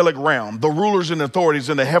the angelic realm, the rulers and authorities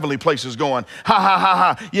in the heavenly places going, ha, ha, ha,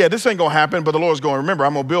 ha. Yeah, this ain't going to happen, but the Lord's going, remember,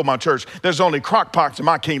 I'm going to build my church. There's only crock pots in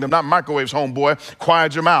my kingdom, not microwaves, homeboy.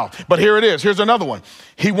 Quiet your mouth. But here it is. Here's another one.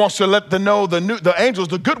 He wants to let the angels,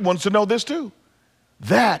 the good ones, to know this too.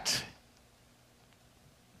 That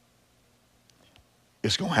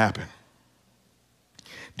it's going to happen.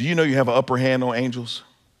 Do you know you have an upper hand on angels?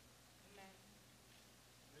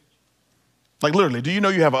 Like literally, do you know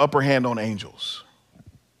you have an upper hand on angels?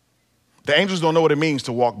 The angels don't know what it means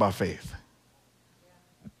to walk by faith.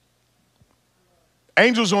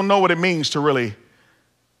 Angels don't know what it means to really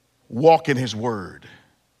walk in his word.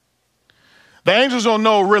 The angels don't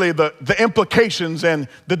know really the implications and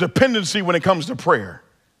the dependency when it comes to prayer.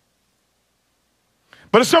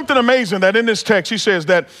 But it's something amazing that in this text, he says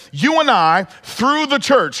that you and I, through the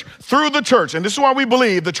church, and this is why we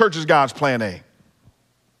believe the church is God's plan A,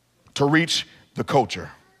 to reach the culture.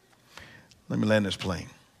 Let me land this plane.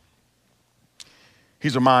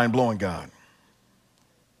 He's a mind-blowing God.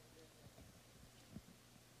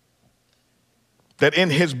 That in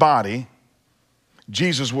his body,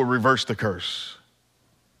 Jesus will reverse the curse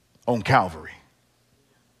on Calvary.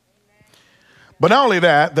 But not only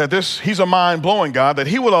that he's a mind-blowing God, that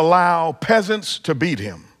he will allow peasants to beat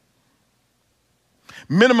him,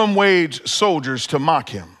 minimum wage soldiers to mock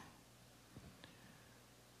him,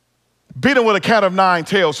 beat him with a cat of nine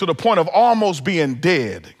tails to the point of almost being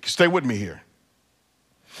dead. Stay with me here.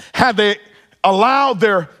 Had they allowed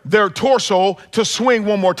their torso to swing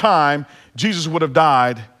one more time, Jesus would have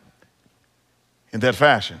died in that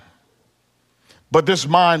fashion. But this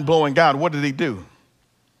mind-blowing God, what did he do?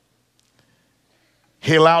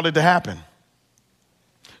 He allowed it to happen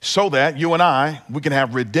so that you and I, we can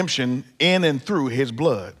have redemption in and through his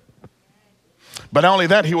blood. But not only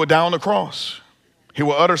that, he would die on the cross. He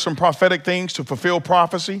will utter some prophetic things to fulfill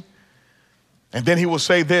prophecy. And then he will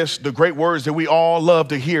say this, the great words that we all love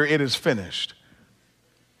to hear, it is finished.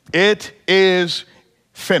 It is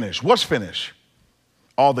finished. What's finished?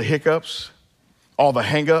 All the hiccups, all the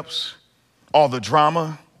hangups, all the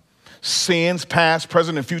drama, sins, past,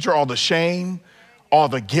 present, and future, all the shame, all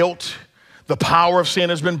the guilt, the power of sin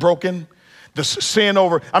has been broken.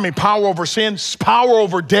 Power over sin, power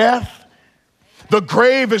over death. The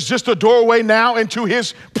grave is just a doorway now into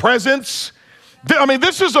his presence.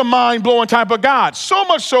 This is a mind-blowing type of God. So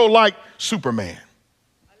much so like Superman.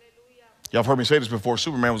 Y'all have heard me say this before.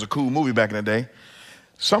 Superman was a cool movie back in the day.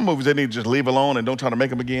 Some movies they need to just leave alone and don't try to make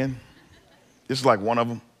them again. This is like one of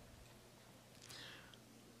them.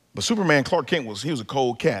 But Superman, Clark Kent, he was a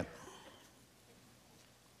cold cat.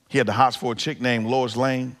 He had the hots for a chick named Lois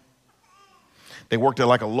Lane. They worked at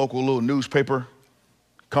like a local little newspaper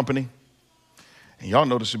company. And y'all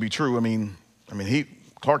know this to be true.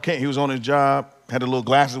 Clark Kent, he was on his job, had the little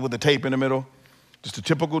glasses with the tape in the middle. Just a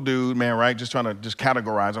typical dude, man, right? Just trying to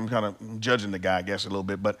categorize. I'm kind of judging the guy, I guess, a little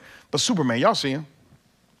bit. But Superman, y'all see him.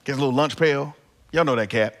 Gets a little lunch pail. Y'all know that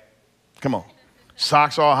cat. Come on.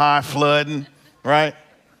 Socks all high, flooding, right?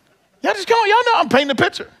 Y'all just come on. Y'all know I'm painting a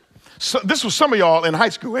picture. So, this was some of y'all in high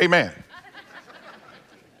school. Amen.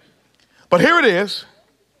 But here it is.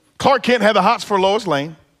 Clark Kent had the hots for Lois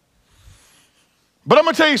Lane. But I'm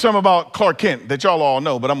going to tell you something about Clark Kent that y'all all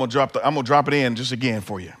know, but I'm going to drop it in just again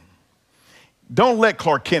for you. Don't let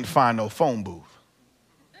Clark Kent find no phone booth.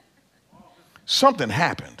 Something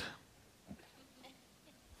happened.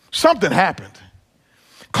 Something happened.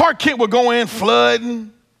 Clark Kent would go in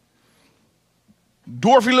flooding,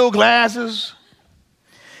 dwarfy little glasses.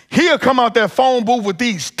 He'll come out that phone booth with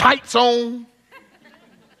these tights on,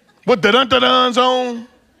 with da-dun-da-duns on.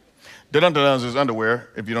 Da-dun-da-duns is underwear,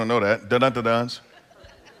 if you don't know that. Da-dun-da-duns.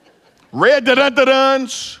 Red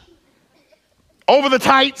da-dun-da-duns, over the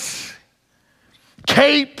tights,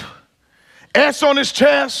 cape, S on his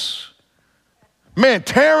chest. Man,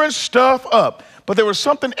 tearing stuff up. But there was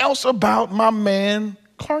something else about my man,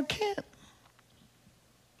 Clark Kent.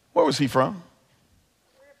 Where was he from?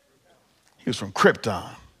 He was from Krypton.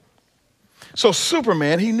 So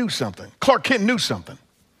Superman, he knew something. Clark Kent knew something.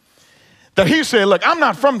 That he said, look, I'm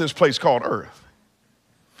not from this place called Earth.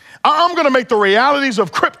 I'm going to make the realities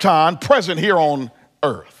of Krypton present here on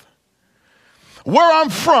earth. Where I'm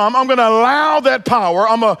from, I'm going to allow that power.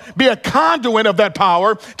 I'm going to be a conduit of that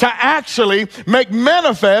power to actually make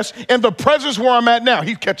manifest in the presence where I'm at now.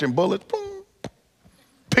 He's catching bullets, boom,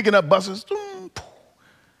 picking up buses, boom,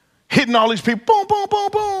 hitting all these people, boom, boom, boom,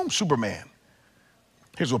 boom. Superman.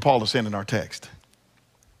 Here's what Paul is saying in our text.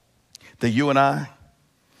 That you and I,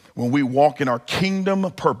 when we walk in our kingdom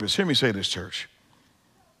purpose, hear me say this, church.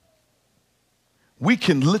 We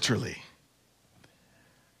can literally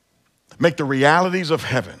make the realities of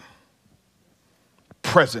heaven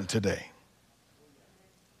present today.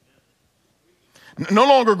 No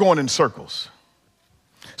longer going in circles.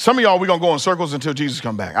 Some of y'all, we're going to go in circles until Jesus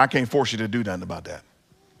come back. I can't force you to do nothing about that.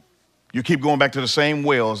 You keep going back to the same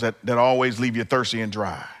wells that always leave you thirsty and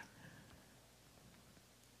dry.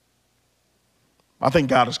 I think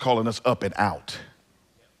God is calling us up and out.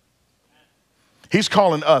 He's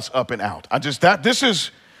calling us up and out.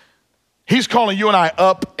 He's calling you and I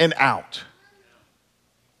up and out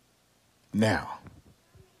now.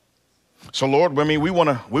 So Lord, I mean, we want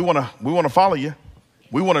to follow you.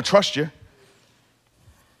 We want to trust you.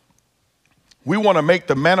 We want to make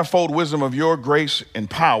the manifold wisdom of your grace and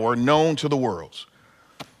power known to the worlds,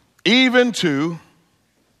 even to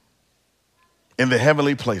in the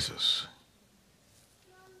heavenly places.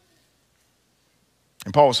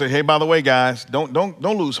 And Paul said, hey, by the way, guys, don't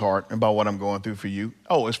lose heart about what I'm going through for you.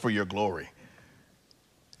 Oh, it's for your glory.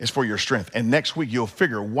 It's for your strength. And next week, you'll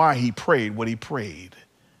figure why he prayed what he prayed.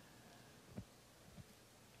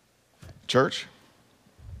 Church,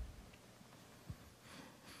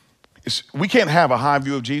 we can't have a high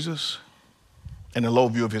view of Jesus and a low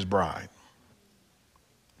view of his bride.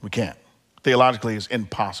 We can't. Theologically, it's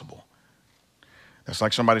impossible. That's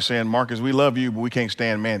like somebody saying, Marcus, we love you, but we can't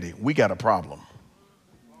stand Mandy. We got a problem.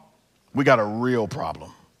 We got a real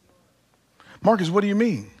problem. Marcus, what do you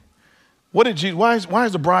mean? Why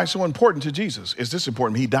is the bride so important to Jesus? Is this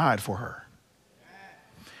important? He died for her.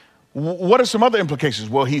 What are some other implications?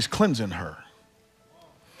 Well, he's cleansing her.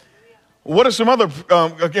 What are some other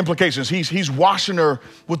implications? He's washing her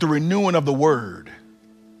with the renewing of the word.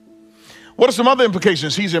 What are some other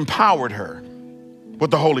implications? He's empowered her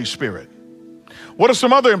with the Holy Spirit. What are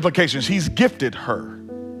some other implications? He's gifted her.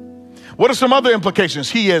 What are some other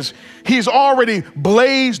implications? He's already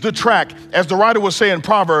blazed the track, as the writer was saying in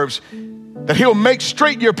Proverbs, that he'll make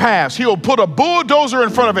straight your paths. He'll put a bulldozer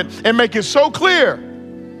in front of it and make it so clear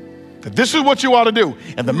that this is what you ought to do.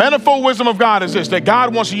 And the manifold wisdom of God is this, that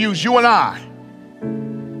God wants to use you and I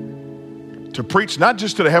to preach not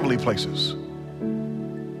just to the heavenly places,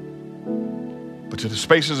 but to the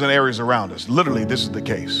spaces and areas around us. Literally, this is the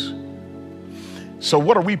case. So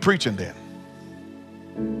what are we preaching then?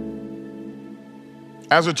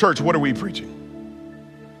 As a church, what are we preaching?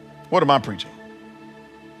 What am I preaching?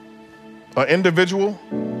 An individual,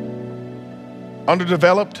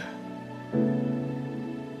 underdeveloped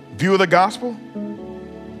view of the gospel?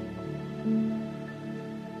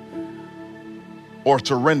 Or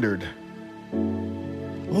surrendered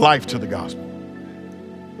life to the gospel?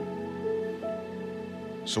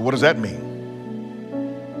 So what does that mean?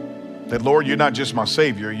 That, Lord, you're not just my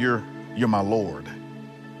Savior, you're my Lord.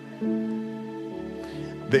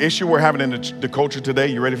 The issue we're having in the culture today,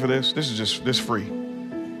 you ready for this? This is free.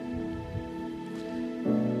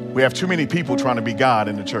 We have too many people trying to be God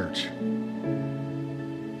in the church.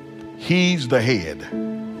 He's the head.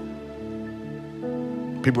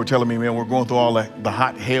 People are telling me, man, we're going through all the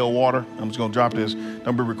hot hell water. I'm just going to drop this.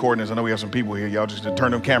 Don't be recording this. I know we have some people here. Y'all just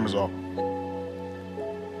turn them cameras off.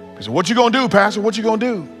 They said, what you going to do, Pastor? What you going to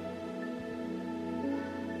do?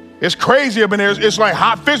 It's crazy up in there. It's like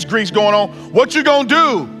hot fish grease going on. What you gonna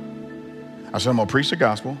do? I said, I'm gonna preach the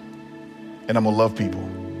gospel and I'm gonna love people.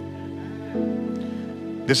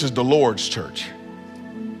 This is the Lord's church.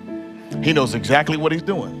 He knows exactly what he's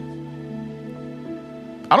doing.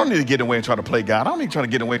 I don't need to get in the way and try to play God. I don't need to try to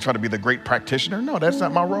get in the way and try to be the great practitioner. No, that's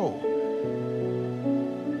not my role.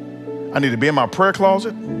 I need to be in my prayer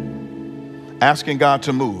closet asking God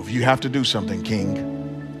to move. You have to do something,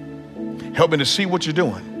 King. Help me to see what you're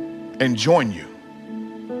doing and join you.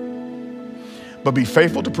 But be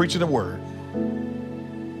faithful to preaching the word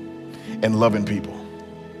and loving people.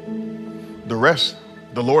 The rest,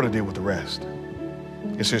 the Lord will deal with the rest.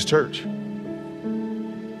 It's his church.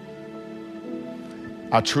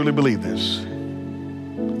 I truly believe this.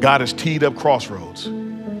 God has teed up Crossroads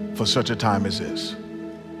for such a time as this,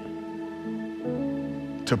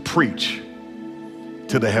 to preach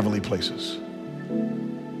to the heavenly places.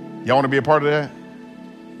 Y'all want to be a part of that?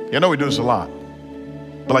 I know we do this a lot,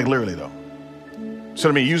 but like literally though. So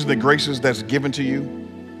I mean, using the graces that's given to you,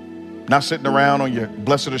 not sitting around on your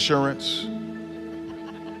blessed assurance,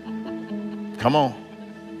 Come on.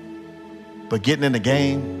 But getting in the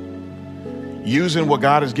game, using what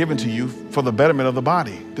God has given to you for the betterment of the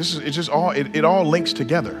body. It all links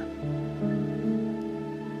together.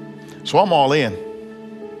 So I'm all in.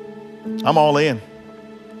 I'm all in.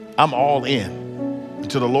 I'm all in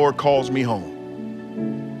until the Lord calls me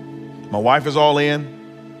home. My wife is all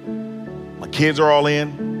in. My kids are all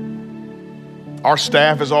in. Our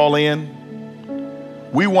staff is all in.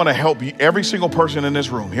 We want to help you, every single person in this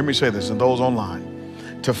room, hear me say this, and those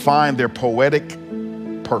online, to find their poetic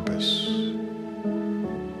purpose.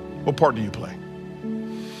 What part do you play?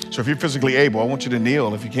 So if you're physically able, I want you to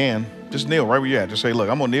kneel if you can. Just kneel right where you're at. Just say, look,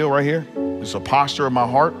 I'm gonna kneel right here. It's a posture of my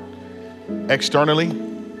heart. Externally,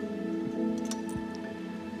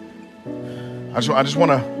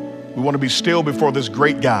 we want to be still before this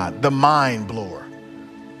great God, the mind blower.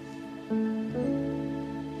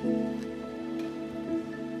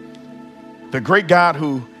 The great God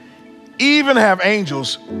who even have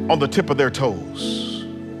angels on the tip of their toes.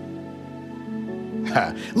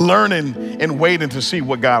 Learning and waiting to see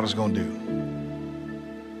what God is going to do.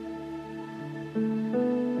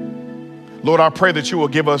 Lord, I pray that you will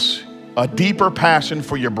give us a deeper passion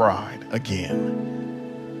for your bride again.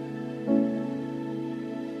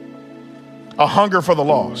 A hunger for the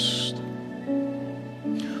lost.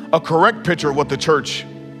 A correct picture of what the church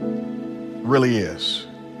really is.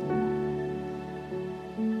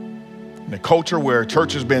 In a culture where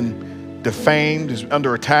church has been defamed, is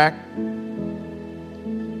under attack,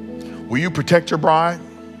 will you protect your bride?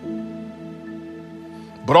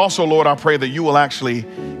 But also, Lord, I pray that you will actually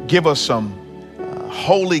give us some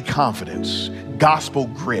holy confidence, gospel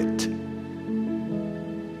grit.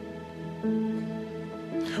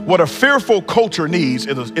 What a fearful culture needs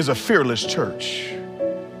is a fearless church.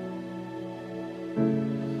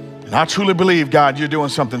 And I truly believe, God, you're doing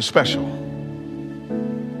something special.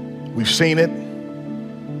 We've seen it.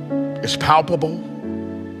 It's palpable.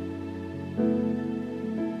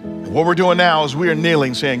 What we're doing now is we are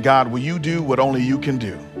kneeling saying, God, will you do what only you can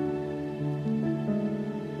do?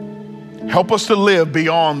 Help us to live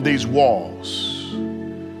beyond these walls.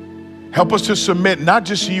 Help us to submit not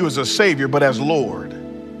just to you as a Savior, but as Lord.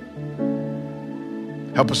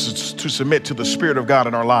 Help us to submit to the Spirit of God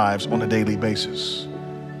in our lives on a daily basis.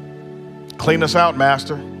 Clean us out,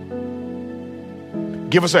 Master.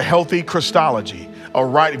 Give us a healthy Christology, a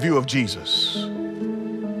right view of Jesus.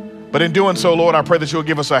 But in doing so, Lord, I pray that you'll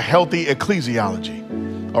give us a healthy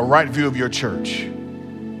ecclesiology, a right view of your church.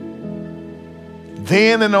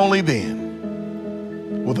 Then and only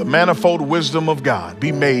then will the manifold wisdom of God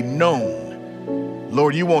be made known.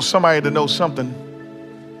 Lord, you want somebody to know something,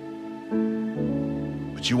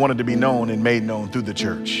 but you want it to be known and made known through the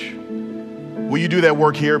church. Will you do that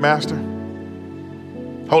work here, Master?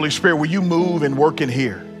 Holy Spirit, will you move and work in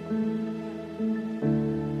here?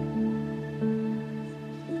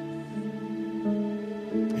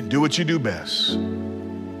 Do what you do best,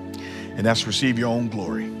 and that's receive your own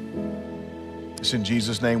glory. It's in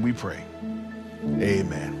Jesus' name we pray.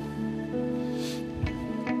 Amen.